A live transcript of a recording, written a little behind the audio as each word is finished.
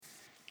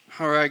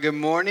All right, good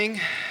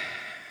morning.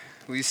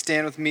 Will you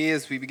stand with me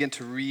as we begin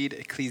to read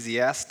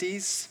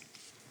Ecclesiastes?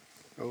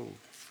 Oh,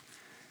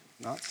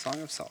 not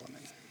Song of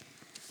Solomon.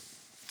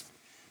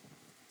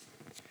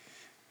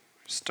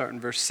 Start in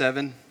verse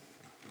 7.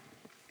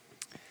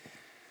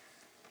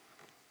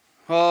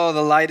 Oh,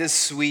 the light is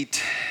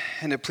sweet,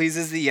 and it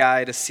pleases the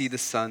eye to see the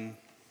sun.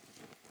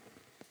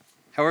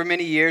 However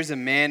many years a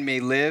man may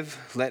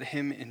live, let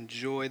him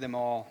enjoy them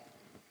all.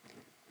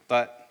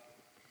 But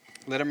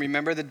let him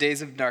remember the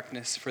days of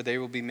darkness, for they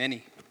will be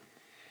many.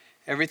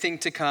 Everything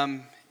to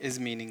come is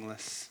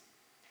meaningless.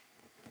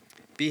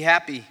 Be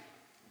happy,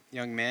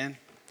 young man,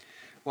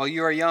 while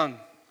you are young,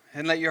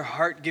 and let your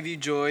heart give you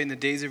joy in the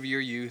days of your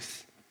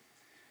youth.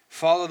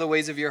 Follow the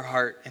ways of your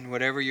heart and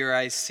whatever your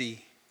eyes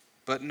see.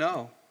 But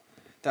know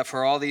that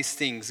for all these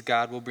things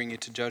God will bring you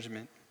to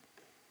judgment.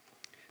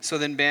 So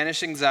then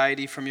banish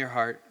anxiety from your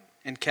heart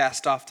and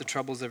cast off the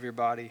troubles of your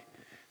body,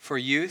 for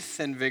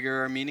youth and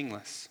vigor are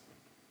meaningless.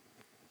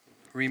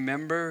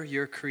 Remember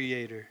your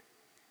Creator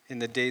in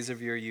the days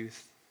of your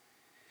youth,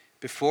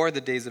 before the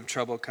days of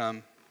trouble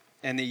come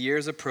and the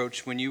years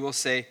approach when you will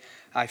say,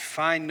 I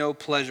find no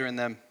pleasure in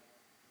them.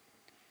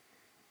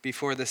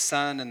 Before the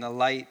sun and the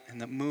light and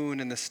the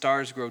moon and the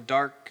stars grow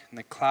dark and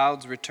the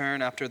clouds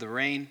return after the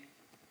rain,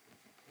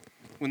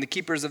 when the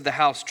keepers of the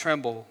house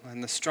tremble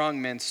and the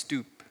strong men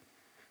stoop,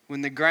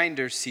 when the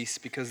grinders cease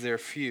because they are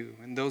few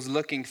and those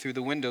looking through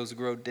the windows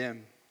grow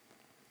dim,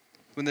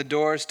 when the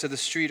doors to the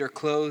street are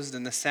closed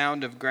and the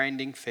sound of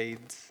grinding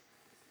fades,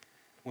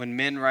 when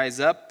men rise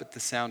up at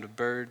the sound of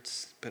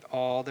birds, but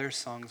all their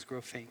songs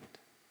grow faint,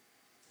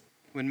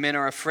 when men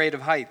are afraid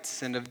of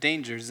heights and of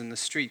dangers in the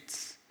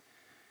streets,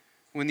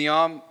 when the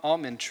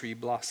almond tree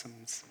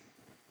blossoms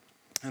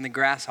and the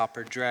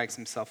grasshopper drags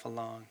himself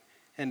along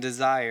and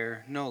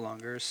desire no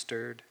longer is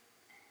stirred.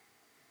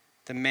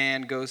 The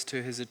man goes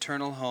to his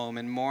eternal home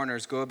and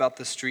mourners go about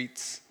the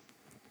streets.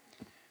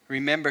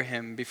 Remember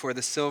him before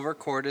the silver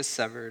cord is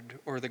severed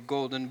or the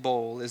golden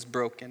bowl is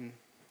broken,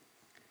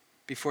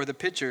 before the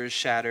pitcher is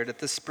shattered at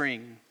the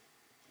spring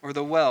or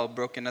the wheel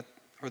broken at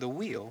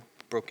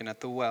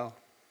the well.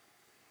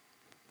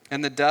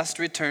 And the dust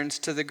returns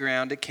to the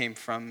ground it came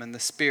from, and the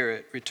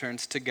spirit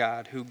returns to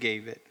God who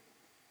gave it.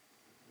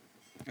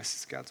 This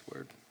is God's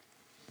word.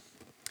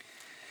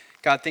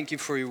 God, thank you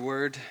for your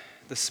word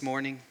this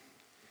morning.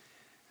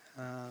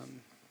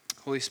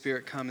 Holy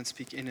Spirit, come and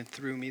speak in and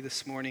through me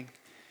this morning.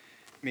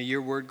 May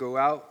your word go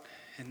out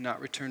and not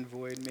return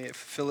void. May it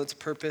fulfill its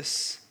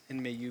purpose,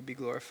 and may you be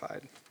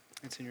glorified.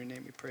 It's in your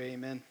name we pray,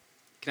 amen.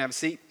 Can I have a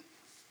seat?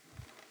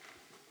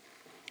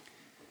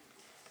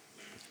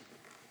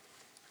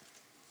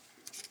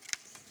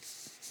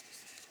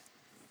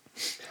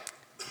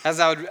 As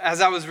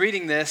I was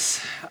reading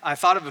this, I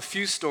thought of a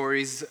few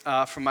stories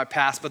from my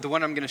past, but the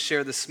one I'm going to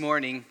share this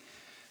morning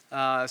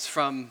is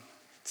from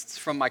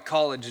my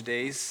college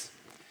days.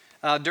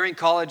 During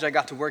college, I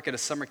got to work at a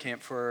summer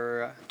camp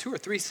for 2 or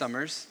 3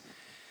 summers.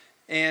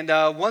 And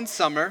one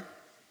summer,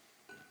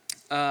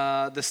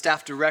 the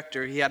staff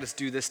director, he had us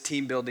do this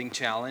team building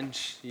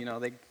challenge. You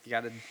know, you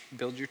got to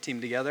build your team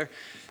together.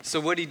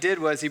 So what he did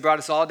was he brought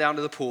us all down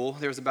to the pool.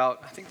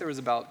 I think there was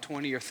about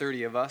 20 or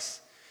 30 of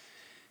us.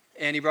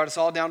 And he brought us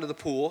all down to the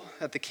pool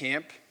at the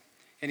camp.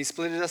 And he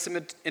split us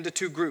into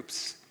 2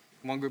 groups.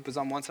 One group was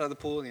on one side of the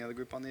pool and the other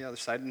group on the other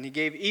side. And he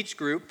gave each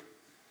group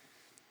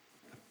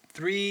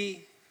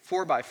 3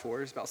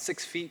 4x4s, about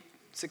 6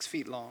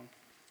 feet long,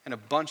 and a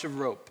bunch of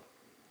rope,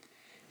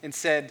 and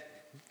said,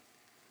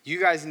 you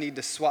guys need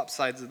to swap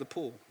sides of the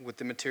pool with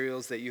the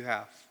materials that you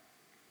have.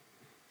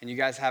 And you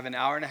guys have an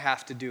hour and a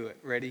half to do it.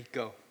 Ready?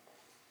 Go.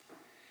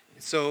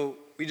 So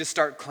we just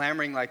start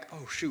clamoring like,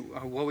 oh, shoot.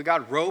 Well, we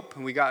got rope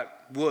and we got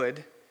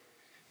wood.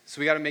 So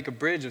we got to make a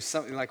bridge of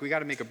something, we got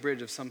to make a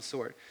bridge of some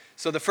sort.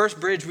 So the first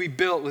bridge we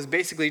built was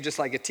basically just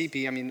like a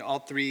teepee. I mean, all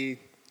 3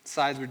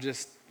 sides were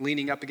just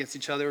leaning up against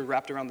each other,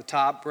 wrapped around the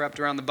top, wrapped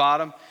around the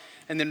bottom,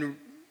 and then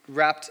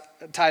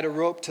tied a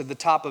rope to the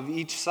top of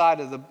each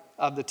side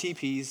of the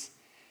teepees,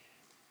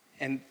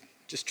 and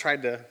just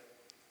tried to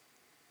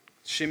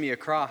shimmy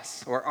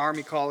across or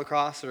army call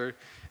across or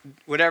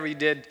whatever you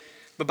did.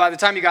 But by the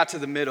time you got to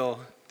the middle,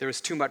 there was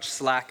too much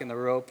slack in the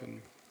rope,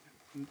 and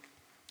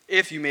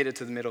if you made it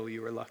to the middle,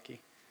 you were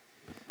lucky.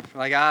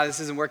 We're like, this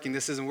isn't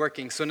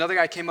working. So another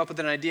guy came up with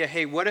an idea.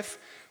 Hey, what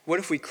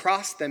if we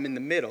crossed them in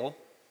the middle,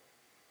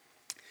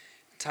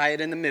 tie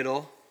it in the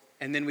middle,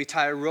 and then we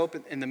tie a rope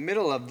in the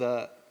middle of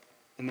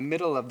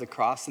the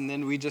cross, and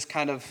then we just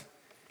kind of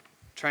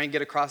try and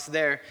get across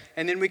there.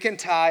 And then we can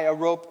tie a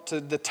rope to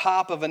the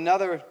top of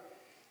another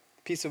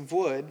piece of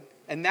wood,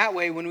 and that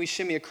way when we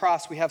shimmy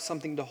across, we have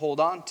something to hold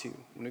on to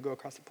when we go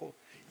across the pool.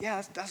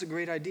 Yeah, that's a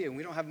great idea.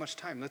 We don't have much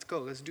time. Let's go.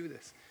 Let's do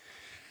this.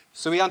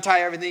 So we untie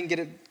everything,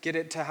 get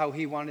it to how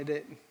he wanted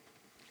it.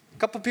 A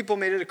couple people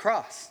made it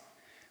across.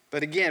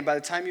 But again, by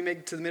the time you make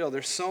it to the middle,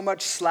 there's so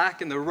much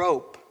slack in the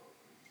rope,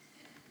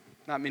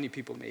 not many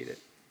people made it.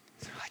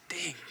 So like,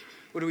 dang,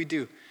 what do we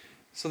do?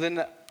 So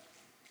then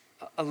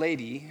a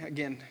lady,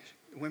 again,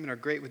 women are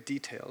great with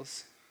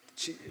details.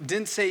 She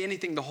didn't say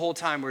anything the whole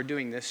time we're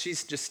doing this.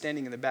 She's just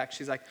standing in the back.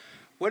 She's like,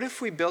 what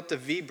if we built a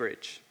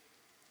V-bridge?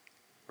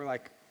 We're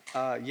like,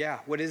 yeah,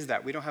 what is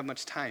that? We don't have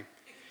much time.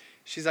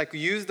 She's like,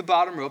 use the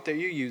bottom rope that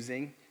you're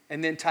using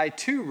and then tie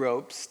 2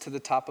 ropes to the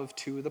top of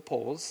 2 of the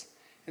poles.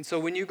 And so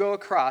when you go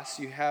across,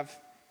 you have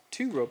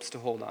 2 ropes to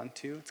hold on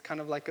to. It's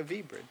kind of like a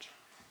V-bridge.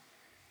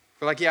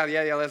 We're like, yeah,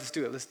 let's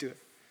do it.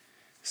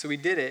 So we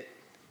did it,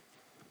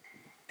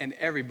 and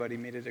everybody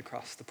made it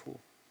across the pool.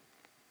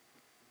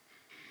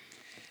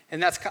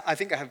 And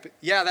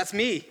that's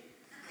me.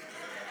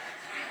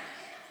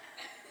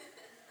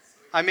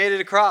 I made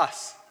it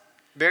across,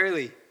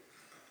 barely.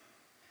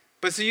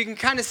 But so you can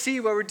kind of see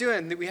what we're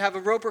doing. We have a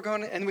rope we're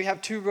going, and we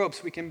have 2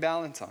 ropes we can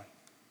balance on.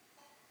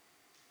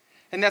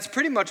 And that's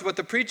pretty much what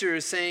the preacher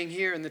is saying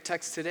here in the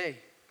text today.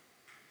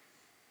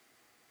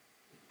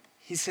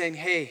 He's saying,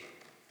 hey,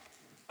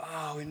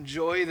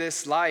 enjoy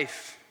this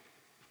life.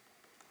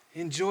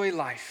 Enjoy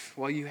life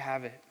while you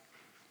have it.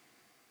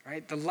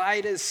 Right? The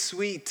light is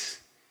sweet.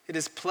 It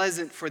is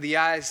pleasant for the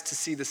eyes to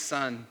see the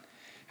sun.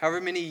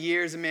 However many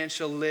years a man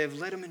shall live,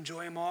 let him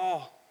enjoy them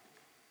all.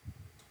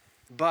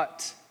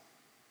 But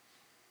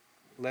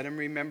let him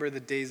remember the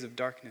days of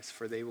darkness,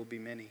 for they will be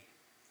many.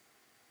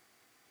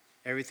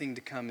 Everything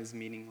to come is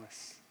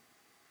meaningless.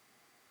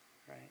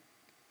 Right?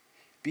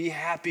 Be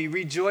happy,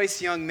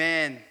 rejoice, young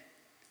man,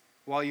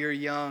 while you're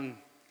young.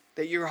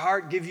 That your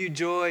heart give you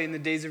joy in the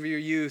days of your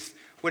youth.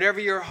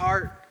 Whatever your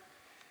heart,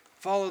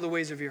 follow the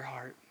ways of your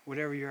heart.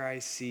 Whatever your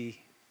eyes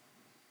see.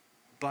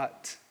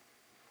 But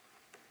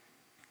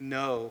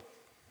know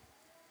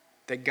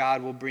that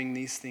God will bring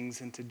these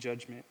things into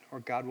judgment, or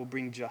God will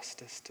bring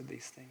justice to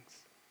these things.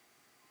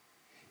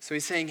 So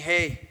he's saying,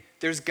 hey,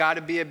 there's got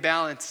to be a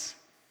balance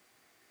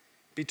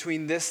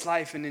between this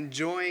life and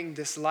enjoying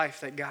this life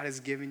that God has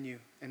given you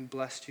and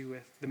blessed you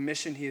with, the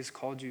mission he has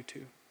called you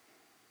to.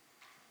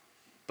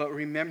 But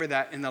remember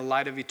that in the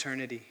light of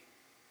eternity.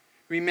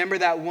 Remember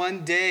that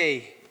one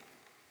day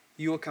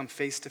you will come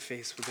face to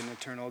face with an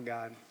eternal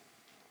God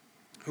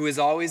who has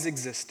always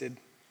existed,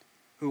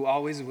 who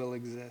always will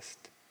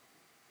exist,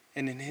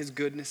 and in his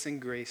goodness and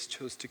grace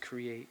chose to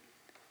create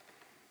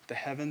the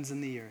heavens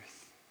and the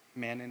earth,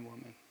 man and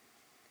woman.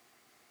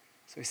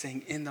 So he's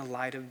saying, in the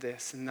light of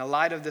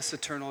this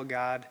eternal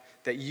God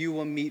that you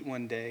will meet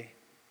one day,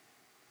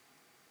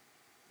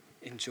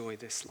 enjoy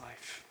this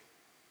life.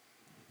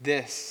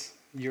 This,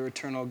 your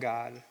eternal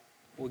God,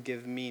 will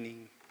give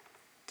meaning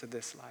to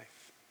this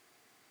life.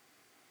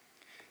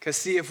 Because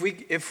see,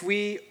 if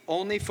we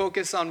only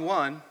focus on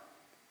one,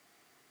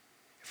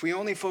 if we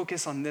only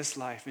focus on this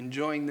life,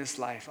 enjoying this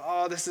life,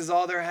 this is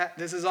all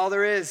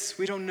there is.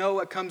 We don't know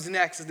what comes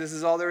next. This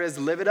is all there is.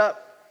 Live it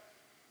up.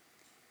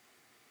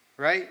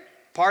 Right?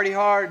 Party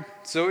hard.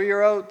 Sow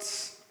your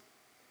oats.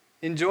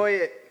 Enjoy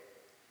it.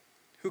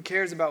 Who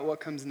cares about what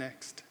comes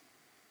next?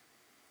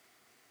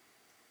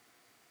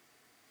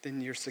 Then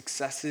your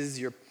successes,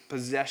 your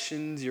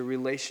possessions, your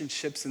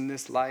relationships in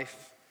this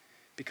life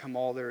become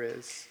all there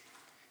is.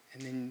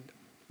 And then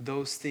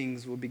those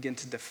things will begin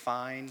to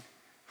define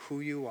who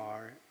you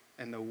are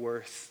and the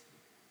worth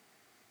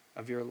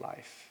of your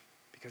life,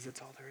 because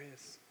it's all there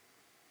is.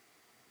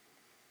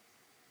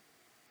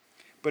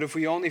 But if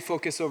we only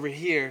focus over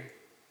here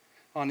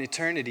on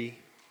eternity,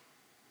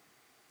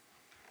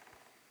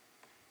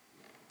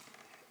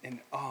 and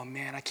oh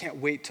man, I can't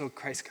wait till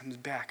Christ comes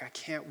back. I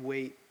can't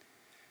wait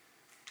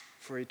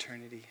for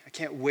eternity. I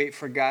can't wait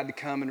for God to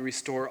come and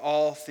restore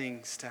all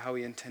things to how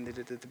he intended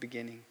it at the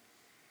beginning.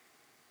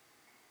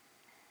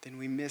 Then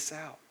we miss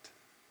out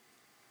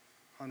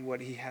on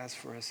what he has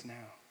for us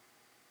now.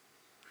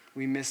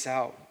 We miss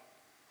out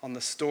on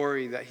the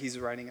story that he's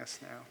writing us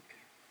now.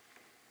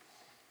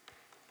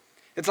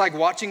 It's like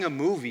watching a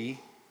movie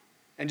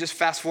and just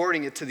fast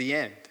forwarding it to the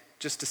end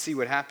just to see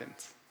what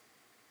happens.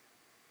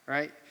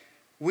 Right?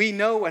 We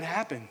know what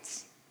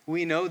happens.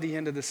 We know the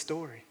end of the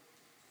story.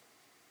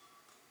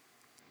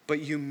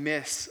 But you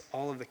miss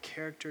all of the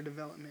character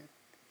development.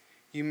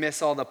 You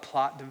miss all the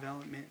plot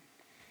development.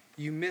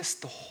 You miss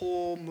the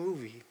whole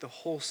movie, the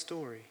whole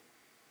story,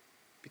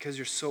 because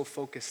you're so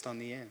focused on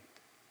the end.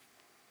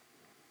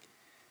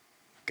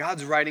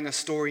 God's writing a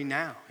story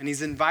now, and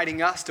he's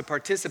inviting us to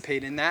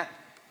participate in that.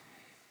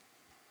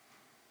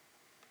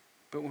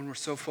 But when we're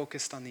so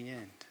focused on the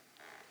end,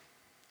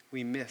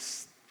 we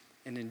miss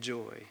and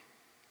enjoy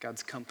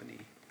God's company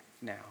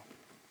now.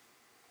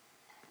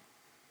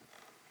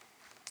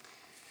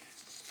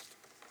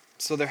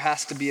 So there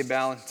has to be a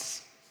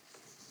balance.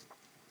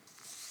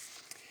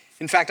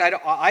 In fact,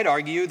 I'd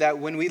argue that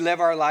when we live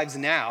our lives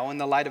now in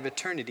the light of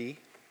eternity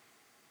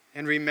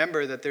and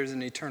remember that there's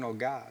an eternal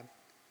God,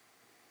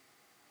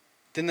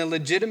 then the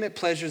legitimate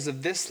pleasures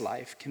of this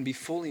life can be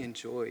fully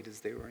enjoyed as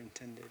they were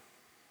intended.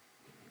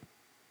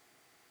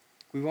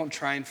 We won't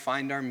try and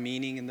find our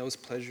meaning in those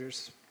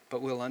pleasures,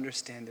 but we'll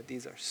understand that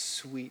these are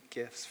sweet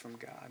gifts from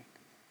God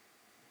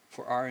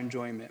for our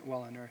enjoyment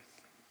while on earth.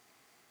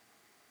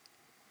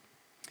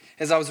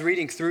 As I was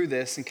reading through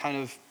this and kind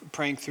of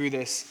praying through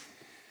this,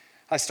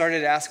 I started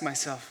to ask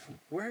myself,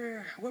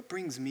 what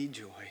brings me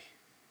joy?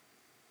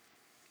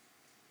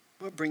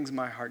 What brings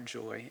my heart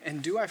joy?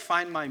 And do I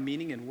find my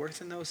meaning and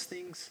worth in those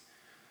things?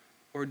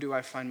 Or do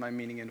I find my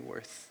meaning and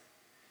worth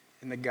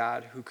in the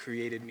God who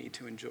created me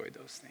to enjoy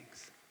those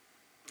things?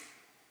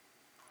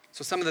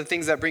 So some of the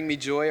things that bring me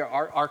joy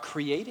are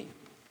creating.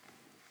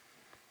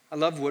 I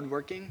love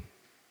woodworking.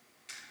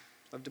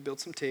 Love to build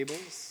some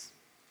tables.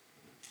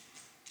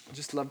 I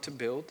just love to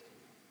build.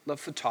 Love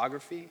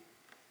photography.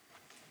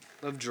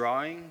 Love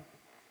drawing,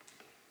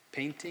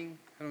 painting.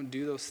 I don't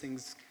do those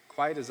things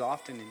quite as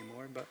often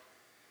anymore, but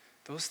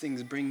those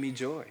things bring me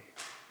joy.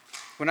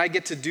 When I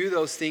get to do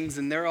those things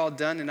and they're all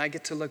done and I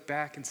get to look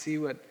back and see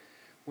what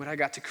I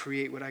got to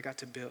create, what I got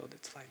to build,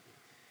 it's like,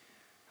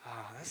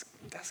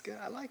 that's good.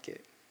 I like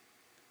it.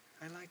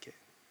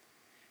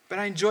 But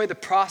I enjoy the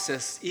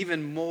process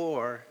even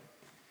more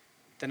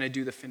than I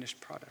do the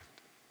finished product.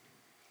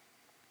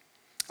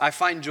 I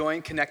find joy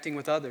in connecting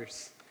with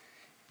others.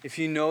 If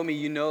you know me,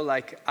 you know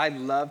I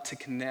love to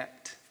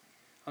connect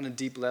on a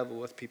deep level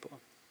with people.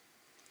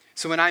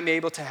 So when I'm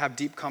able to have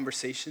deep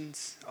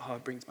conversations,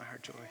 it brings my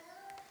heart joy.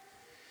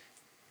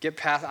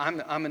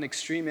 I'm an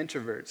extreme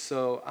introvert,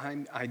 so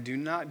I do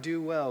not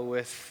do well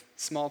with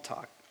small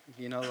talk.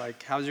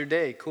 How's your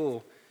day?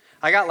 Cool.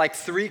 I got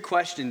 3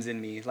 questions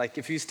in me.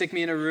 If you stick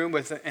me in a room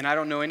and I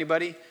don't know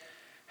anybody,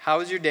 how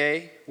was your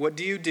day? What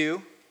do you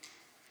do?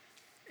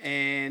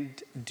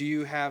 And do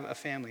you have a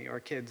family or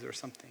kids or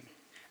something?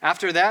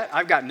 After that,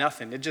 I've got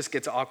nothing. It just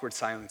gets awkward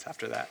silence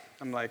after that.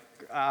 I'm like,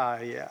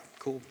 yeah,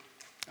 cool.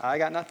 I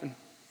got nothing.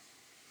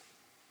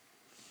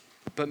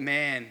 But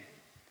man,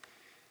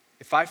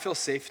 if I feel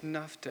safe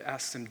enough to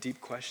ask some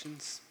deep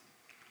questions,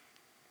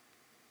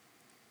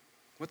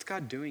 what's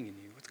God doing in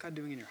you? What's God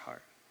doing in your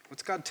heart?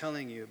 What's God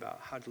telling you about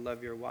how to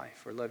love your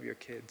wife or love your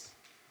kids?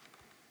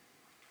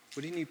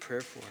 What do you need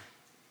prayer for?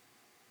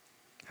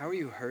 How are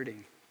you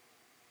hurting?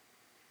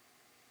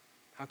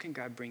 How can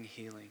God bring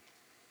healing?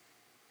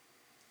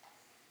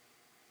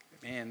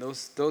 Man,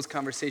 those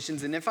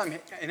conversations, and if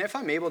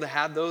I'm able to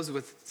have those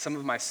with some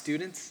of my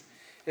students,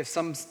 if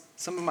some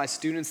of my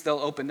students, they'll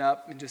open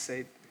up and just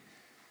say,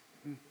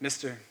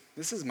 Mister,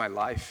 this is my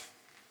life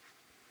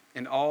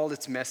and all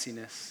its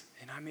messiness,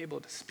 and I'm able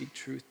to speak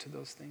truth to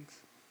those things.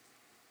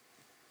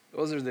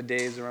 Those are the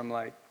days where I'm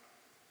like,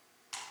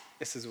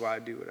 this is why I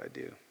do what I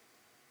do.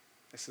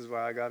 This is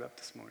why I got up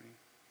this morning.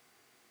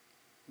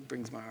 It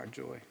brings my heart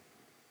joy.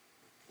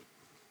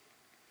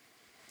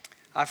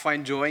 I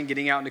find joy in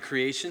getting out into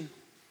creation,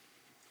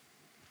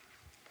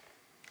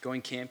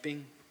 going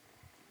camping,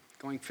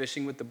 going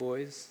fishing with the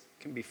boys.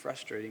 It can be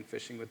frustrating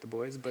fishing with the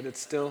boys, but it's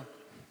still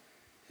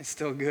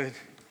good.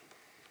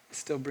 It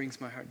still brings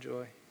my heart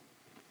joy.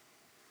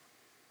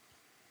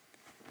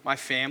 My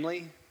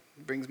family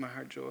brings my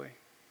heart joy.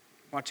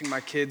 Watching my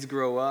kids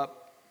grow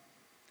up,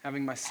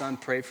 having my son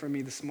pray for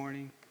me this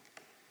morning.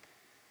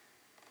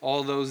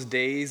 All those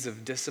days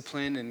of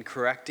discipline and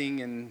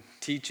correcting and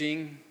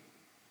teaching,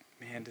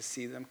 man, to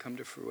see them come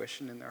to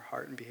fruition in their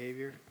heart and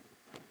behavior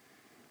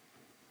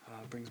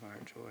brings my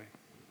heart joy.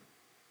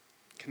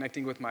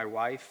 Connecting with my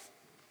wife,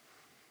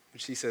 when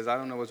she says, I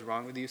don't know what's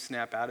wrong with you,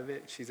 snap out of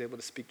it. She's able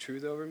to speak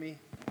truth over me.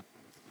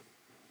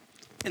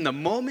 In the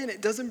moment,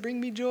 it doesn't bring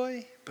me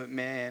joy, but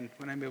man,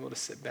 when I'm able to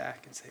sit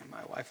back and say,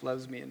 my wife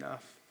loves me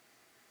enough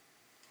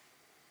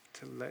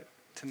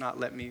to not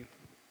let me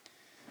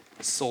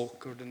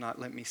sulk or to not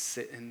let me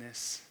sit in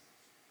this,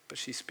 but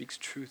she speaks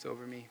truth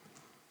over me,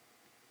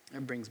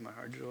 it brings my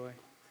heart joy.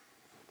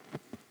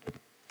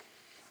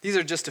 These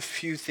are just a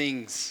few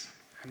things,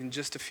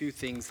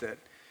 that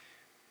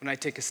when I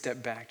take a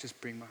step back, just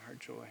bring my heart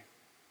joy.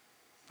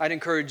 I'd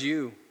encourage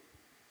you,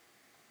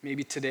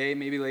 maybe today,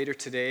 maybe later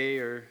today,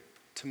 or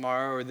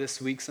tomorrow, or this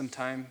week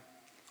sometime,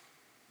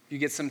 you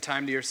get some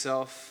time to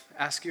yourself,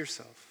 ask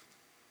yourself,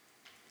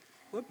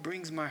 what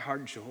brings my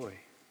heart joy?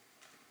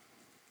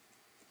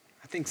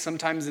 I think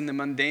sometimes in the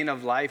mundane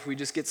of life, we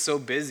just get so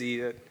busy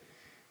that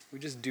we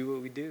just do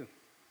what we do.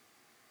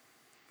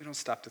 We don't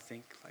stop to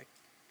think.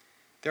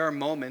 There are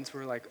moments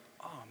where we're like,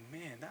 oh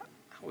man, that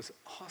was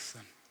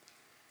awesome.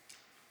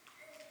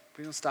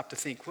 We don't stop to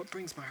think, what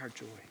brings my heart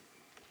joy?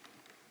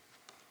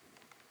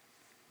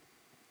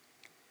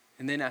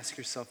 And then ask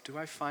yourself, do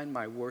I find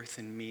my worth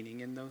and meaning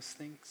in those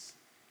things?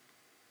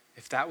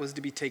 If that was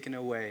to be taken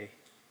away,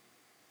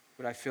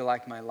 would I feel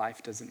like my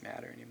life doesn't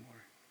matter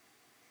anymore?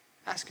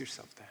 Ask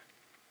yourself that.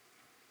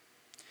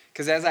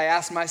 Because as I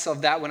asked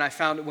myself that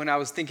when I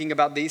was thinking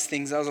about these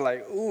things, I was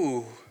like,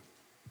 ooh,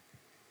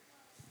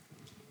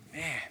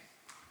 man.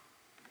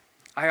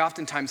 I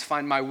oftentimes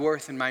find my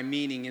worth and my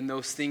meaning in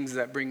those things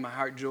that bring my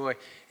heart joy.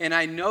 And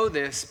I know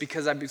this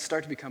because I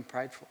start to become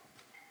prideful.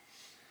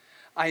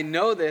 I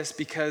know this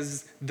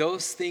because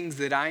those things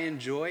that I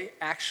enjoy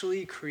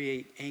actually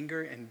create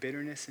anger and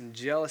bitterness and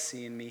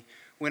jealousy in me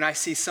when I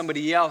see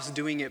somebody else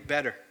doing it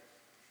better.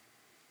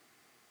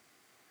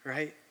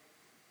 Right?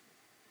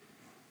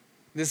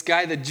 This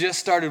guy that just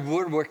started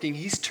woodworking,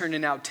 he's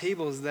turning out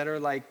tables that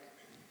are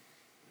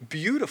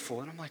beautiful.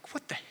 And I'm like,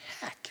 what the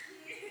heck?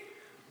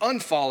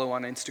 Unfollow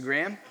on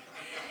Instagram.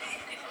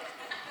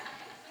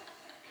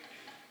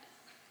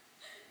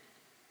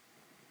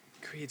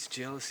 creates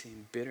jealousy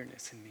and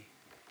bitterness in me.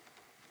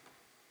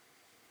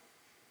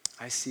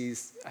 I see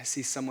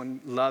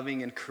someone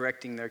loving and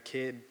correcting their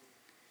kid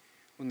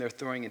when they're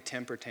throwing a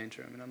temper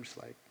tantrum, and I'm just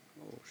like,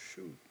 oh,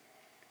 shoot.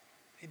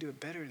 They do it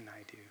better than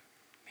I do.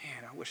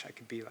 Man, I wish I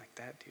could be like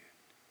that dude.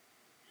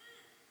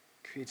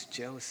 It creates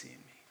jealousy in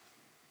me.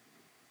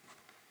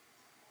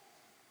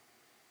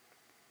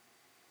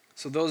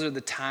 So those are the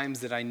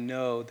times that I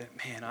know that,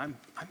 man, I'm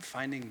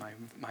finding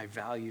my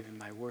value and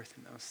my worth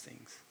in those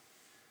things.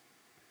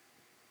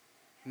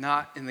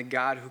 Not in the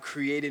God who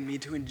created me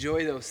to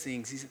enjoy those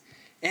things. He said,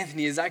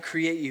 Anthony, as I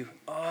create you,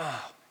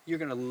 you're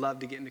going to love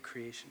to get into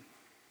creation.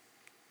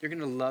 You're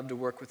going to love to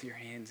work with your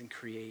hands and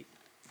create.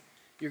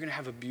 You're going to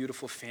have a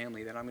beautiful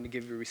family that I'm going to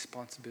give you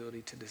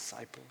responsibility to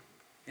disciple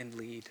and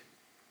lead.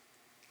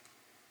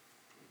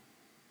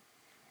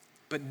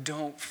 But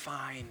don't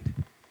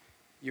find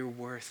your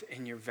worth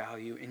and your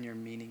value and your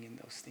meaning in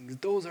those things.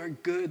 Those are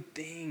good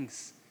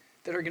things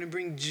that are going to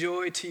bring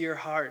joy to your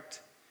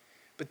heart.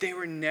 But they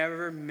were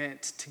never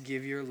meant to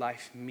give your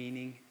life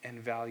meaning and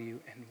value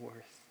and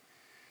worth.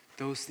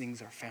 Those things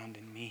are found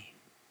in me,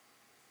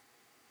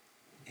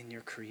 in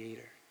your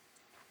Creator.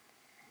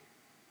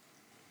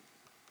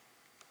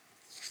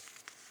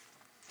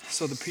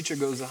 So the preacher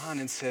goes on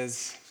and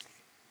says,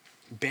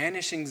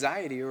 banish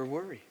anxiety or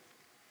worry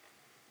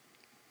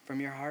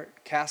from your heart.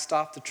 Cast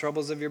off the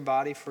troubles of your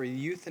body, for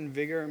youth and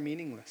vigor are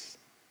meaningless.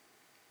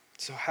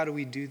 So how do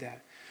we do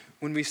that?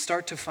 When we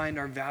start to find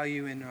our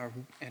value and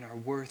our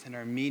worth and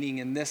our meaning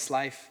in this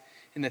life,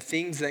 in the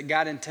things that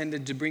God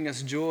intended to bring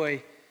us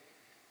joy,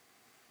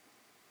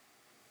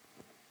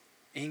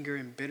 anger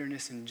and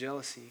bitterness and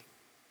jealousy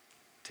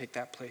take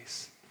that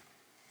place.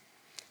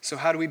 So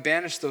how do we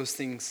banish those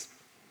things?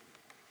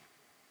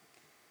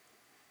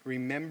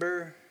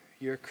 Remember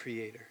your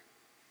Creator,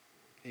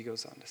 he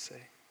goes on to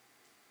say.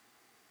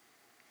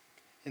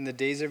 In the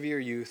days of your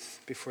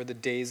youth, before the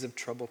days of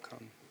trouble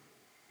come.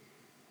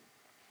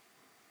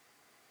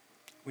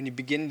 When you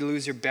begin to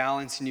lose your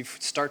balance and you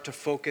start to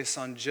focus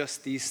on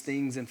just these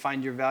things and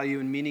find your value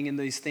and meaning in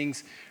these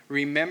things,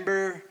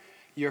 remember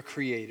your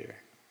Creator.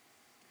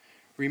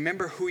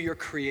 Remember who your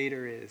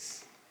Creator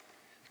is.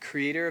 The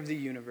Creator of the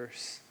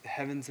universe, the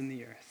heavens and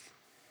the earth.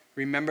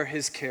 Remember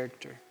his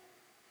character,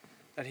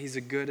 that he's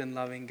a good and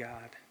loving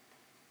God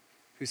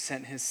who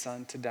sent his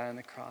Son to die on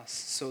the cross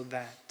so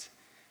that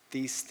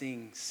these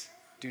things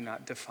do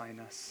not define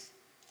us.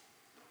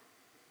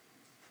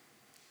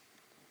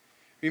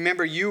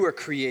 Remember, you were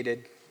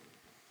created.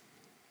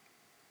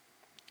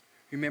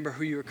 Remember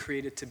who you were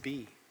created to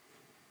be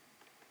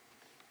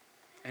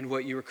and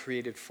what you were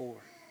created for.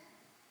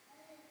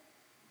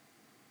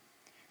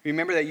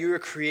 Remember that you were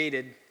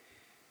created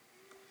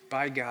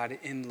by God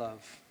in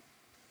love,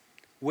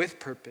 with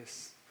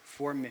purpose,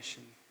 for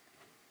mission,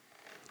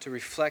 to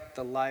reflect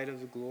the light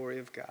of the glory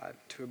of God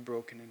to a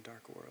broken and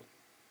dark world.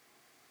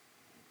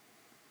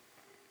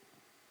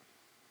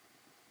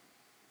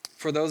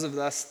 For those of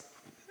us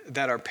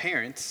that are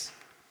parents,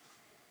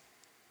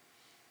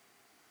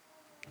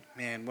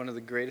 man, one of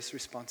the greatest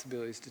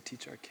responsibilities to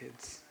teach our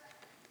kids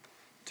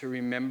to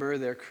remember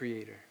their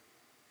Creator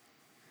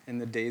in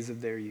the days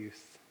of their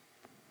youth.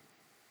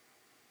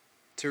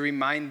 To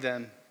remind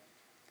them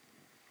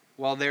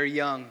while they're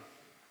young,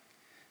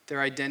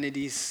 their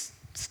identities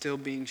still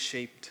being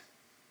shaped.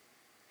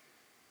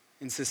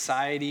 In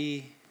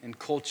society and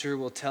culture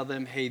will tell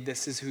them, hey,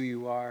 this is who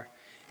you are.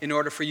 In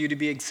order for you to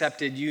be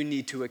accepted, you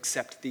need to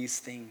accept these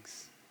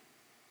things.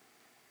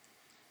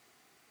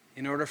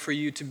 In order for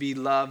you to be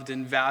loved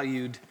and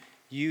valued,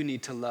 you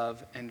need to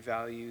love and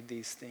value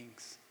these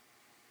things.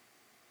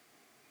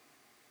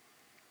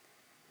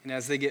 And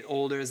as they get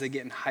older, as they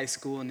get in high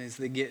school and as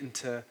they get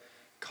into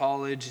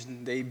college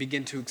and they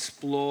begin to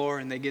explore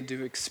and they get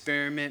to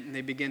experiment and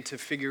they begin to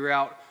figure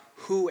out,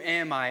 who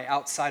am I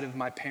outside of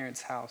my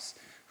parents' house?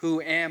 Who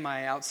am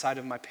I outside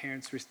of my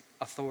parents'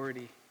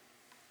 authority?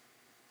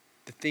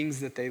 The things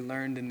that they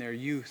learned in their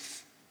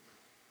youth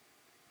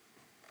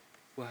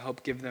will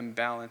help give them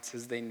balance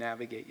as they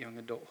navigate young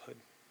adulthood.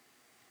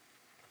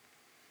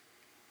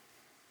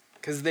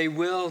 Because they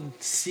will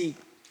seek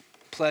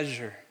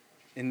pleasure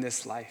in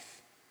this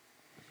life.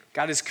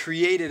 God has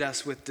created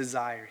us with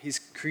desire. He's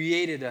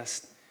created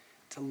us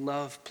to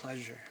love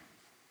pleasure.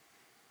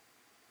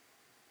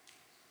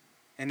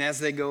 And as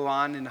they go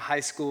on in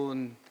high school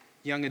and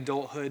young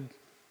adulthood,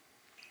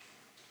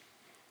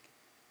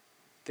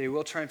 they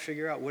will try and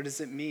figure out, what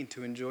does it mean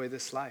to enjoy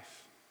this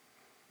life?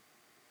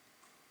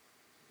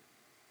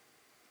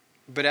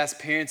 But as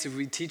parents, if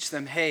we teach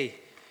them, hey,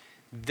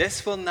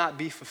 this will not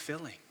be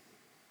fulfilling.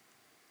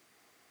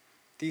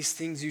 These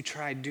things you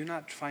try, do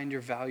not find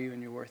your value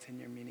and your worth and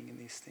your meaning in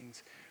these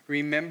things.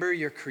 Remember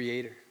your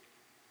Creator,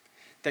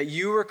 that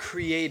you were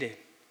created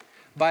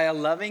by a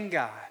loving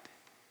God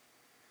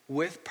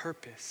with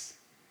purpose,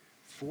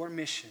 for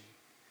mission,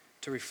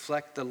 to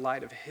reflect the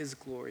light of his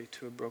glory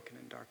to a broken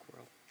and dark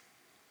world.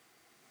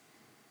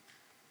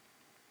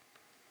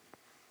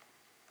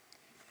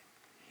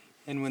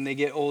 And when they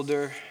get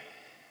older,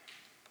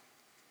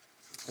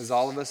 as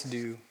all of us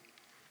do,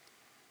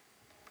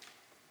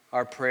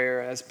 Our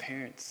prayer as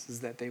parents is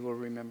that they will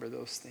remember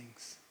those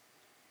things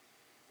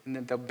and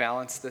that they'll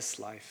balance this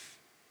life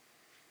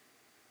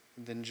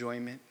with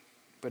enjoyment,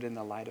 but in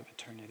the light of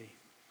eternity.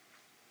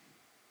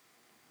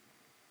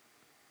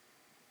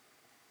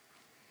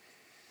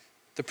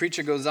 The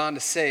preacher goes on to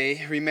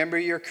say, remember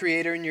your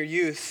Creator in your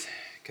youth,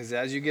 because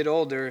as you get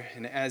older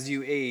and as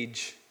you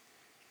age,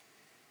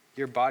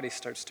 your body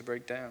starts to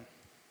break down.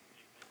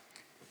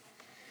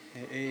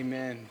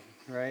 Amen,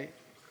 right?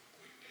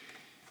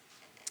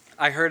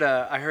 I heard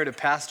a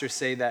pastor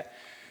say that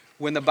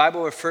when the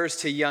Bible refers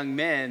to young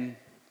men,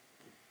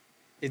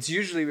 it's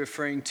usually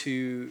referring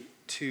to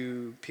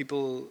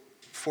people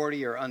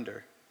 40 or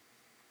under.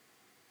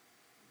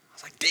 I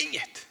was like, dang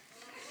it.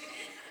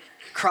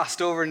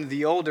 Crossed over into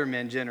the older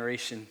men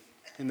generation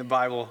in the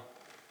Bible,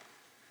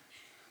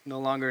 no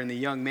longer in the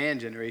young man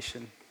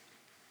generation.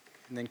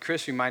 And then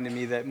Chris reminded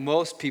me that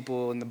most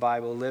people in the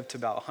Bible live to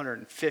about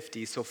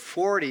 150, so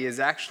 40 is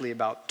actually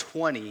about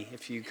 20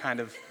 if you kind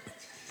of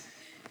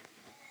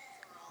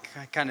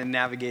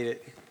navigate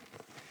it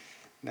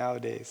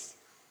nowadays.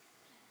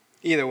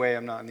 Either way,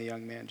 I'm not in the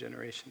young man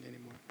generation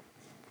anymore.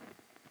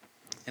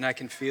 And I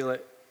can feel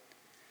it.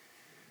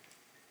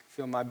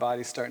 Feel my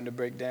body starting to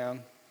break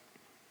down.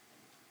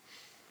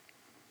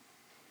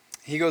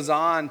 He goes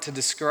on to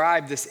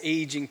describe this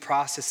aging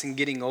process and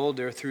getting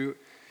older through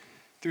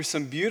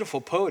some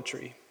beautiful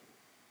poetry.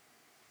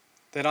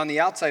 That on the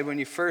outside, when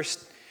you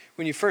first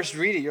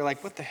read it, you're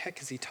like, what the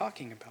heck is he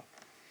talking about?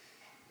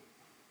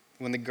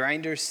 When the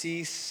grinders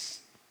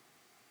cease,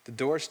 the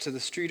doors to the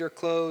street are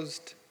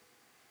closed.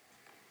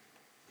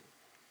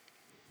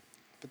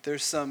 But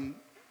there's some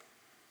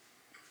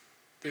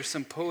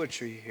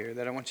poetry here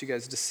that I want you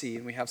guys to see,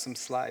 and we have some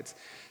slides.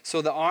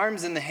 So the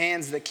arms and the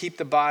hands that keep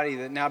the body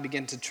that now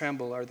begin to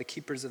tremble are the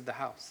keepers of the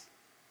house.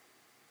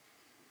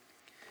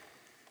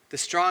 The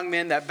strong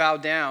men that bow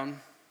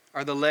down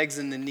are the legs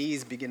and the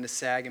knees begin to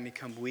sag and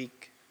become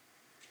weak.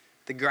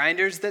 The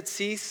grinders that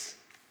cease,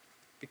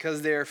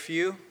 because they are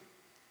few,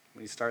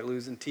 when you start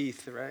losing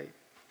teeth, right?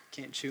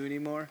 Can't chew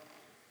anymore.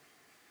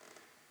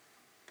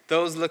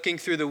 Those looking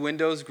through the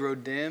windows grow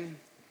dim.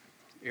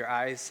 Your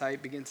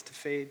eyesight begins to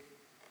fade.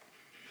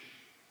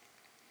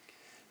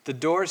 The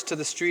doors to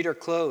the street are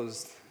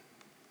closed.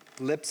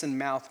 Lips and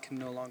mouth can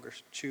no longer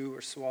chew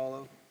or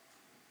swallow.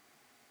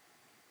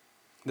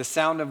 The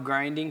sound of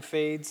grinding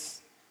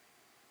fades.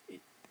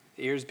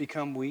 Ears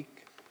become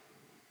weak.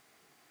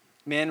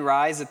 Men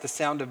rise at the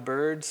sound of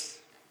birds.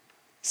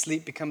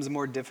 Sleep becomes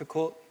more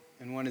difficult,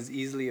 and one is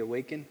easily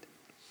awakened.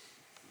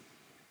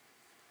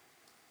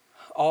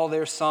 All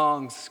their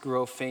songs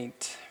grow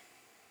faint.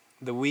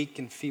 The weak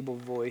and feeble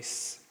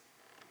voice.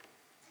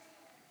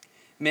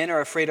 Men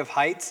are afraid of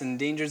heights and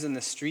dangers in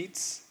the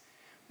streets.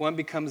 One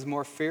becomes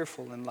more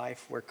fearful in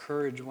life where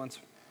courage once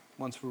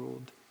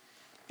ruled.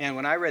 And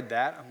when I read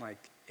that, I'm like,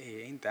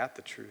 hey, ain't that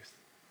the truth?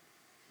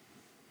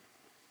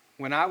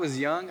 When I was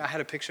young, I had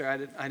a picture,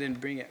 I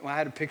didn't bring it. Well, I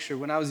had a picture.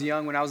 When I was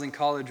young, when I was in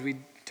college, we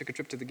took a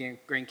trip to the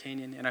Grand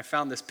Canyon, and I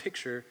found this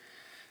picture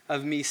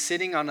of me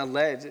sitting on a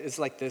ledge. It's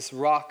like this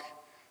rock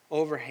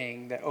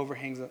overhang that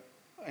overhangs the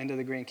end of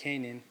the Grand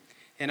Canyon,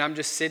 and I'm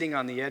just sitting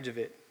on the edge of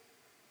it,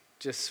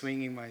 just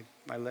swinging my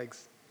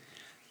legs.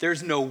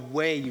 There's no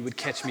way you would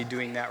catch me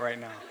doing that right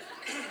now.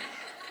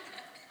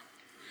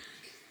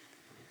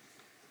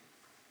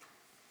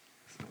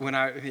 When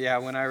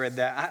I read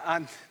that,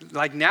 I'm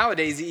like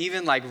nowadays,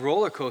 even like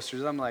roller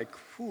coasters, I'm like,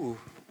 whew,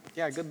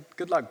 yeah,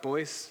 good luck,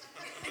 boys.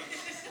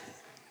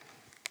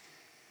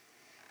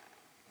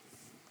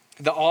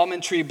 The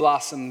almond tree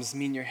blossoms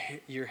mean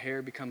your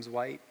hair becomes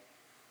white.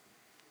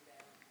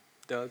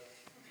 Doug,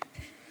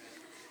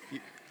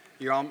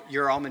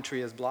 your almond tree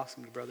has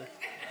blossomed, brother.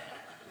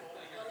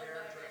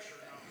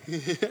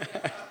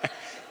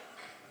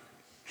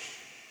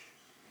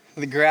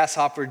 The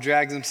grasshopper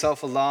drags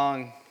himself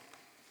along.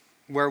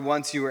 Where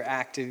once you were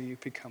active, you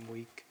become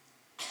weak,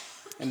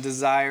 and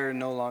desire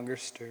no longer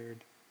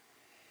stirred.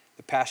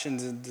 The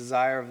passions and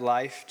desire of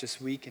life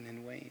just weaken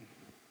and wane.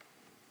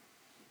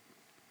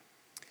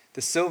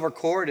 The silver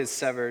cord is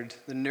severed,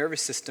 the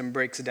nervous system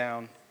breaks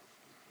down,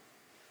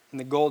 and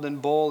the golden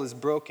bowl is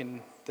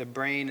broken. The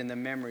brain and the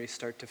memory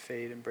start to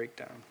fade and break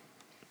down.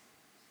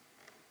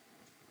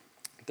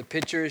 The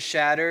pitcher is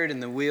shattered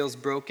and the wheel's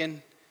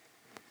broken.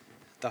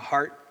 The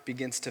heart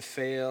begins to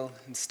fail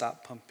and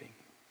stop pumping.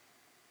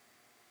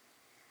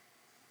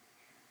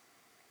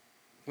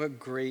 What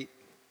great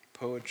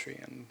poetry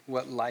and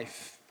what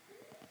life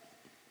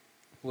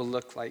will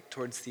look like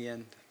towards the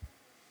end.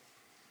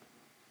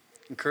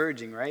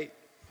 Encouraging, right?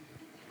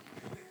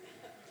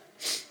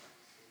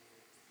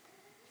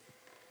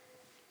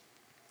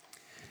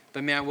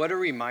 But man, what a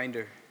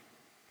reminder.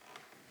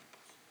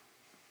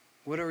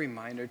 What a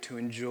reminder to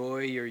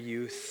enjoy your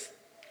youth.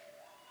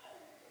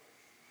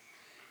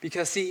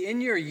 Because see,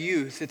 in your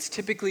youth, it's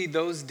typically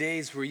those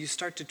days where you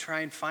start to try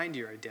and find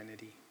your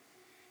identity.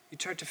 You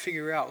start to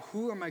figure out,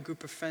 who are my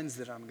group of friends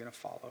that I'm going to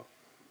follow?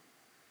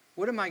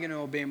 What am I going to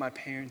obey my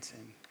parents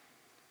in?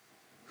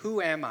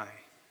 Who am I?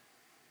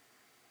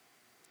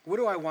 What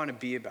do I want to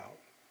be about?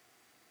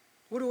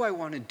 What do I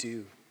want to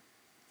do?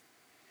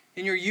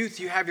 In your youth,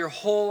 you have your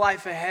whole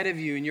life ahead of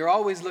you, and you're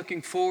always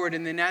looking forward.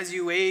 And then as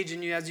you age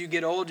and as you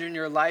get older in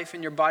your life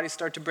and your body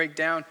start to break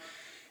down,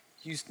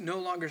 you no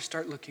longer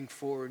start looking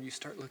forward, you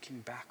start looking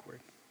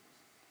backward.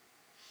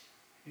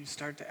 You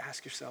start to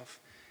ask yourself,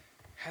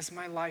 has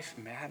my life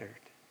mattered?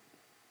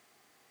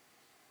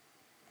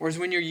 Whereas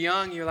when you're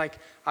young, you're like,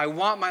 I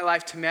want my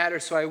life to matter,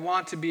 so I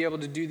want to be able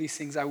to do these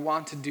things. I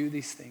want to do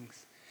these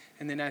things.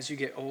 And then as you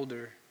get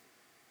older,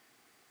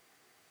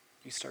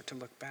 you start to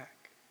look back.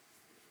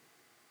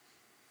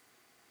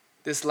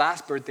 This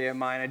last birthday of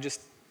mine, I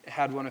just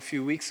had one a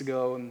few weeks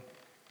ago, and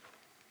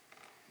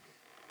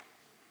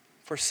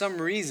for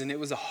some reason, it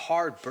was a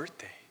hard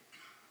birthday.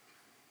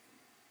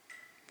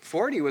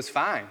 40 was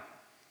fine.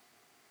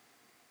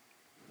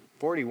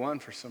 41,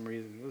 for some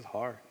reason, it was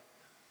hard.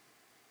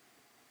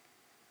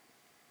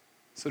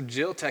 So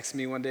Jill texted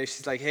me one day.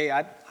 She's like, hey,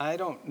 I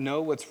don't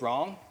know what's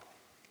wrong,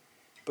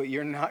 but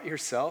you're not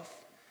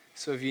yourself.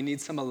 So if you need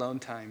some alone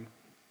time,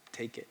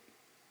 take it.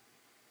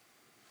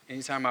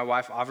 Anytime my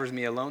wife offers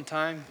me alone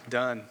time,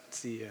 done,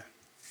 see ya.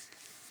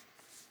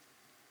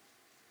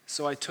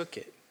 So I took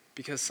it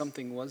because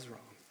something was wrong.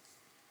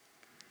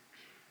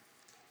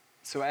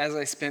 So as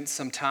I spent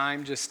some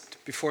time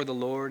just before the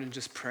Lord and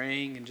just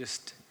praying and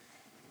just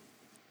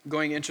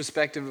going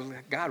introspective of,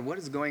 God, what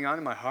is going on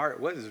in my heart?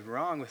 What is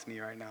wrong with me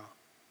right now?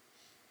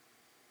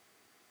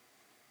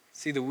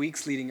 See, the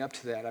weeks leading up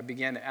to that, I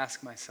began to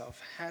ask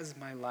myself, has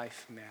my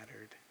life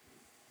mattered?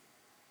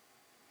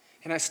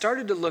 And I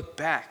started to look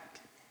back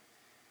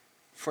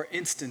for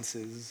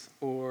instances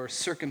or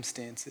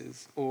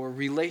circumstances or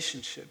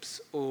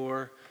relationships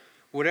or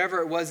whatever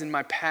it was in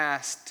my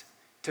past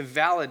to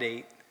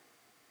validate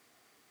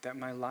that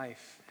my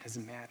life has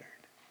mattered.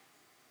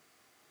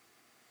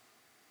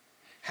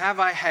 Have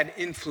I had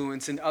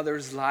influence in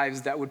others'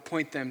 lives that would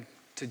point them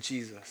to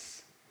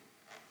Jesus?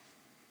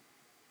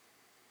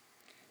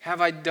 Have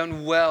I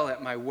done well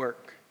at my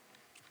work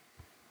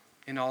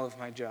in all of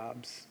my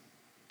jobs?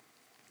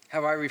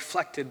 Have I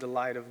reflected the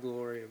light of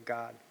glory of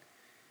God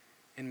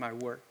in my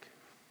work,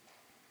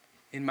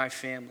 in my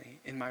family,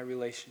 in my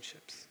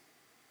relationships?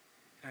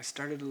 And I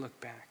started to look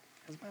back.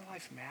 Has my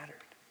life mattered?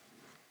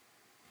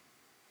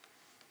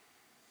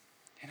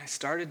 And I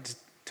started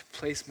to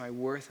place my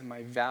worth and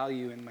my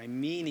value and my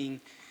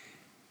meaning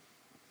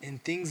in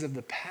things of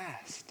the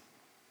past.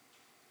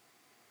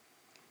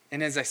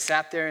 And as I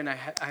sat there and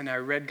I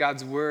read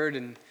God's word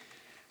and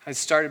I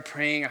started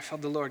praying, I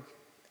felt the Lord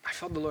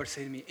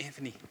say to me,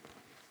 Anthony,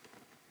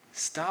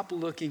 stop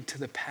looking to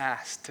the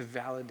past to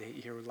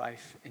validate your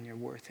life and your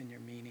worth and your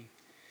meaning.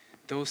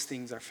 Those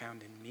things are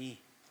found in me.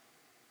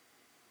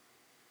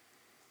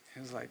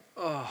 It was like,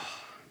 oh,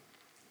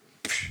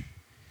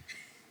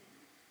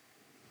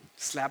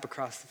 slap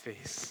across the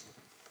face.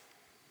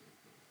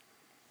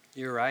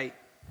 You're right.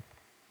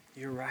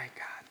 You're right,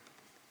 God.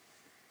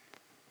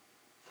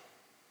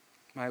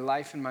 My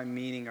life and my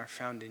meaning are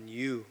found in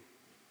you.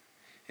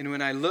 And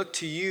when I look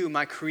to you,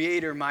 my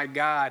Creator, my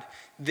God,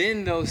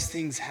 then those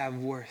things have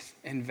worth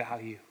and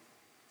value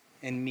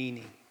and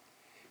meaning.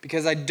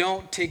 Because I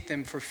don't take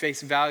them for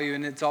face value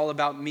and it's all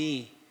about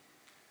me.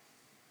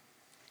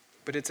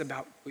 But it's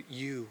about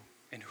you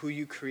and who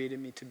you created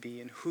me to be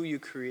and who you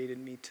created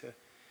me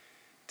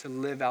to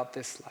live out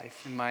this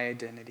life in my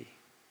identity.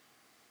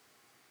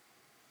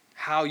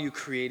 How you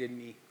created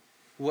me,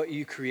 what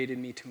you created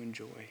me to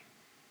enjoy.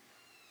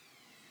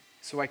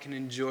 So I can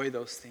enjoy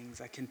those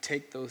things. I can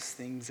take those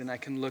things and I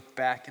can look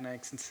back and I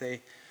can say,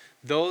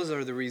 those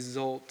are the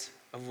result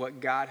of what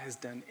God has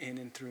done in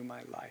and through my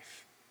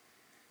life.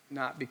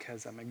 Not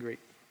because I'm a great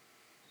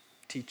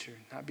teacher,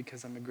 not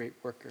because I'm a great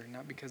worker,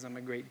 not because I'm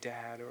a great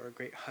dad or a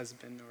great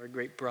husband or a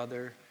great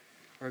brother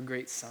or a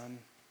great son,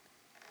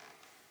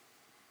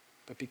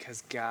 but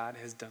because God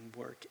has done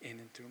work in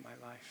and through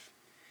my life.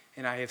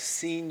 And I have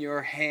seen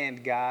your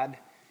hand, God,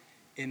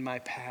 in my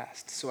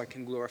past, so I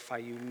can glorify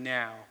you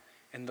now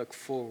and look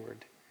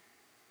forward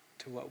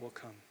to what will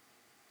come.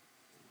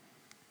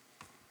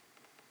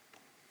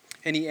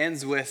 And he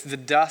ends with, the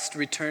dust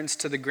returns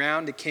to the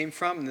ground it came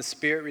from, and the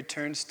spirit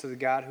returns to the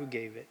God who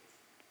gave it.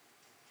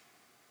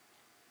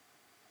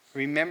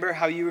 Remember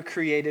how you were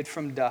created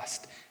from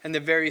dust, and the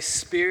very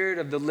spirit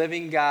of the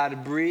living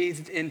God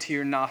breathed into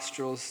your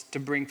nostrils to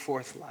bring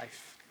forth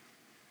life.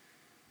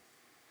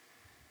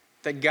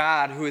 That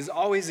God, who has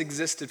always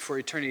existed for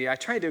eternity, I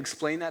tried to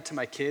explain that to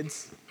my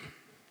kids.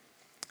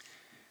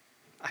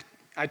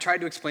 I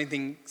tried to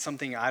explain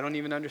something I don't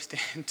even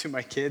understand to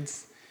my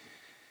kids.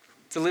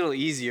 It's a little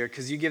easier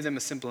because you give them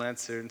a simple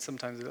answer and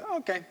sometimes they're like,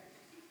 okay.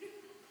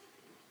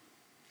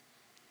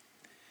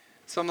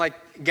 So I'm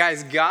like,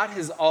 guys, God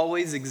has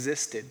always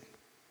existed.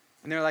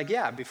 And they're like,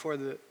 yeah, before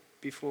the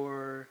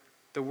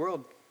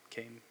world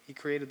came, he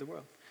created the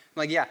world. I'm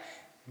like, yeah,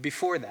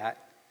 before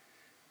that.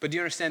 But do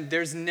you understand,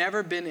 there's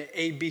never been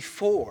a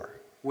before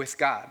with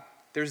God.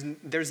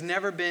 There's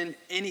never been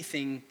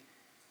anything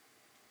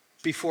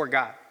before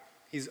God.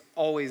 He's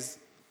always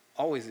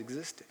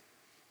existed.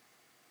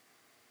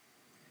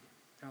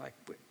 They're like,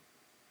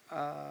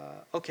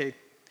 okay.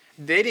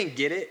 They didn't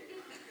get it,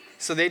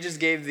 so they just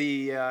gave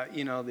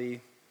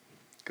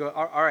go,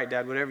 all right,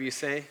 Dad, whatever you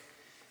say,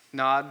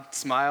 nod,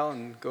 smile,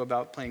 and go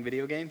about playing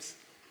video games.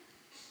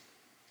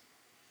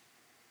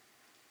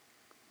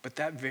 But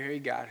that very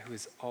God who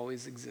has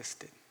always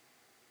existed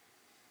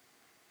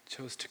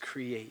chose to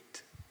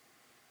create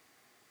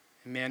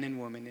a man and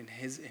woman in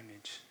his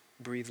image,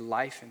 breathe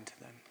life into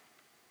them.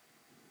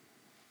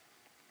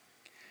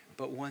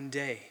 But one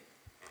day,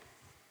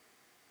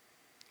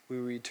 we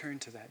will return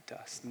to that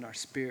dust and our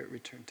spirit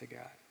return to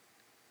God.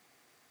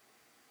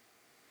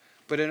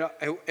 But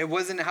it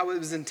wasn't how it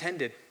was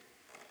intended.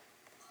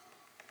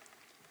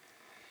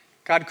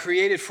 God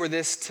created for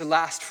this to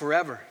last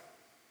forever.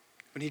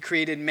 When he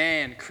created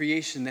man,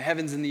 creation, the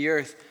heavens and the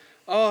earth,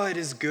 oh, it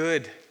is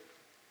good.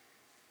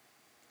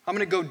 I'm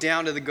going to go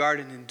down to the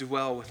garden and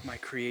dwell with my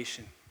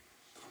creation.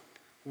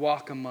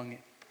 Walk among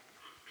it.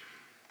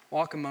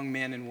 Walk among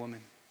man and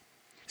woman.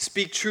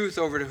 Speak truth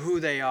over to who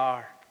they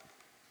are.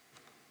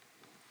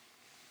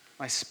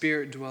 My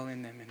spirit dwell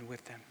in them and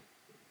with them.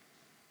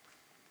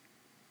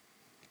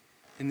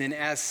 And then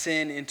as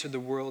sin entered the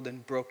world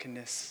and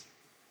brokenness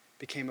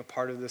became a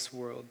part of this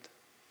world.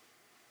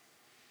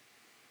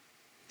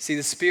 See,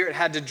 the Spirit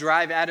had to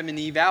drive Adam and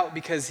Eve out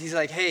because he's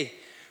like, hey,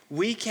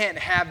 we can't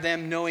have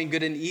them knowing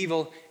good and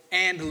evil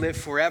and live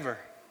forever.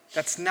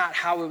 That's not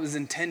how it was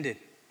intended.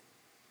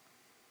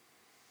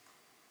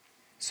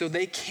 So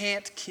they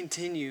can't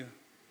continue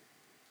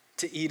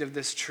to eat of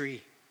this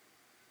tree.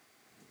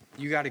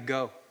 You got to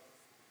go.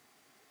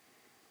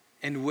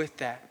 And with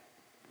that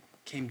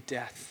came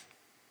death,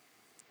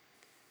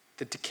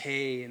 the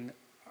decay and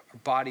our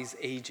bodies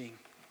aging.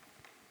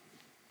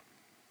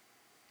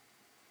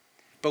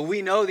 But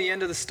we know the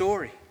end of the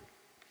story.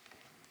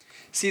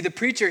 See, the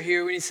preacher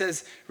here, when he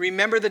says,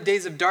 remember the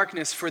days of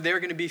darkness, for they're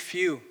going to be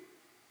few.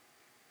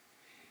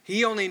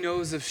 He only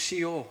knows of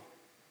Sheol.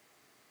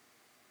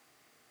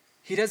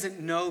 He doesn't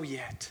know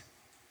yet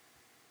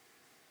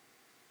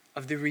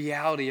of the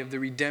reality of the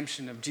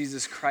redemption of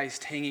Jesus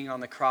Christ hanging on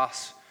the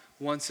cross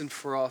once and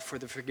for all for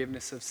the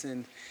forgiveness of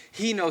sin.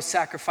 He knows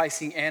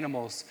sacrificing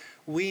animals.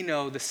 We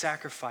know the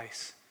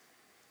sacrifice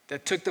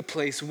that took the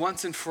place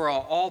once and for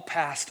all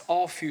past,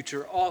 all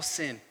future, all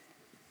sin.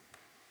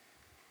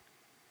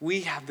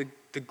 We have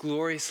the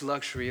glorious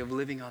luxury of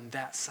living on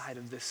that side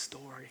of this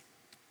story.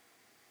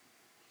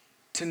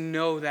 To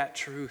know that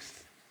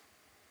truth.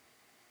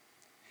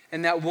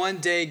 And that one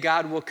day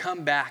God will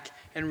come back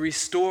and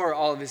restore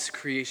all of his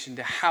creation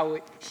to how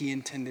he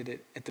intended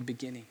it at the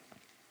beginning.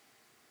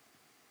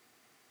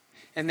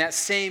 And that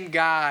same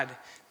God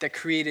that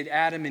created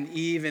Adam and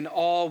Eve and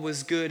all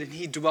was good and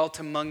he dwelt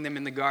among them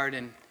in the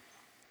garden.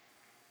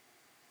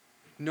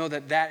 Know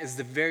that that is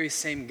the very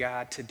same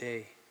God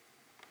today.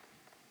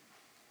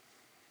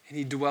 And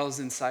he dwells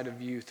inside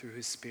of you through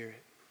his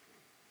Spirit.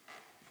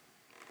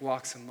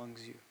 Walks among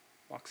you.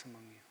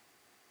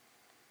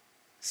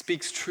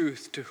 Speaks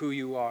truth to who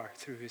you are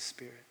through his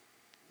Spirit.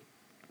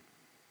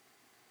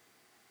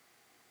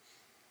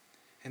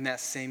 And that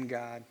same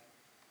God,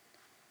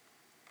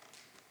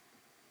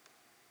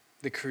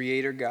 the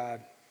Creator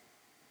God,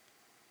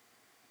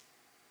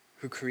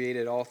 who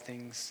created all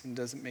things and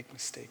doesn't make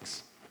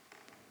mistakes,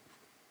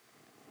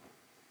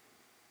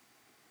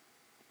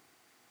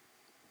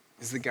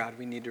 is the God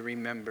we need to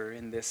remember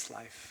in this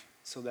life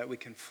so that we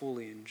can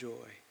fully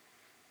enjoy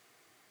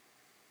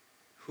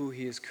who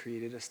he has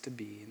created us to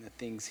be and the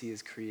things he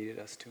has created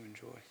us to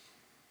enjoy.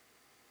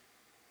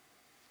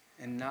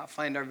 And not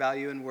find our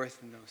value and worth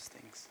in those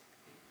things,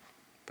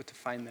 but to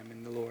find them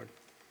in the Lord.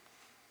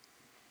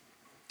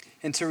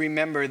 And to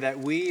remember that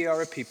we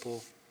are a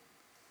people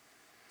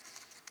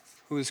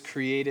who is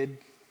created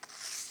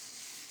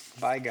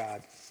by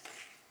God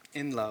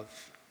in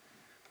love,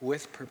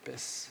 with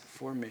purpose,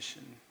 for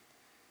mission,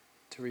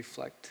 to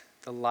reflect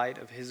the light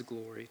of his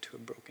glory to a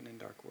broken and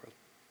dark world.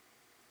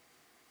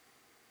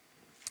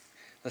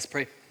 Let's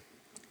pray.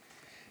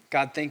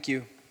 God, thank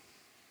you.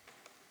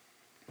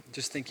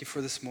 Just thank you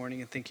for this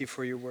morning and thank you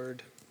for your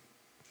word.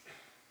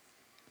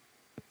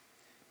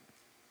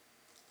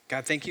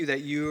 God, thank you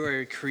that you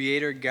are a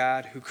creator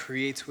God who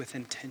creates with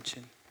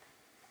intention.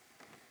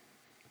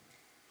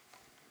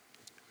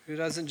 Who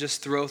doesn't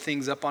just throw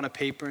things up on a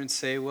paper and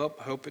say, well,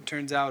 I hope it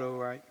turns out all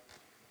right.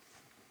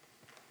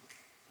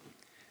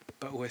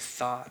 But with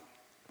thought,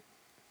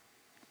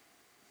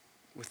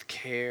 with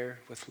care,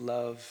 with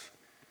love,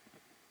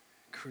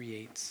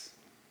 creates.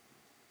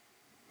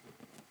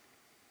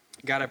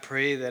 God, I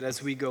pray that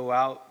as we go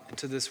out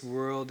into this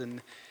world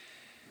and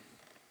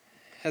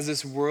as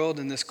this world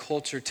and this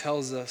culture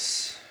tells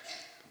us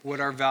what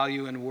our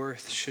value and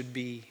worth should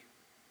be,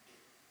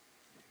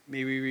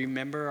 may we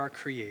remember our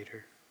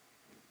Creator.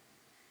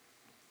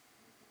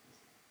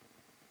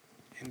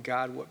 And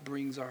God, what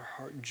brings our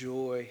heart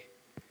joy,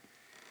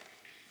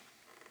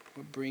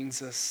 what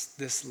brings us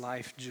this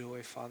life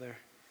joy, Father,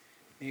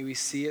 may we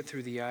see it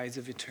through the eyes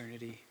of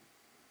eternity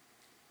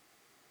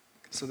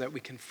so that we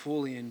can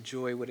fully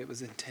enjoy what it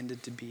was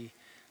intended to be,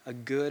 a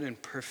good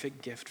and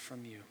perfect gift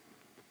from you.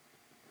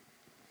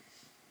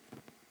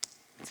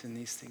 It's in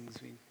these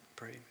things we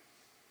pray.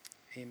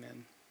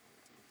 Amen.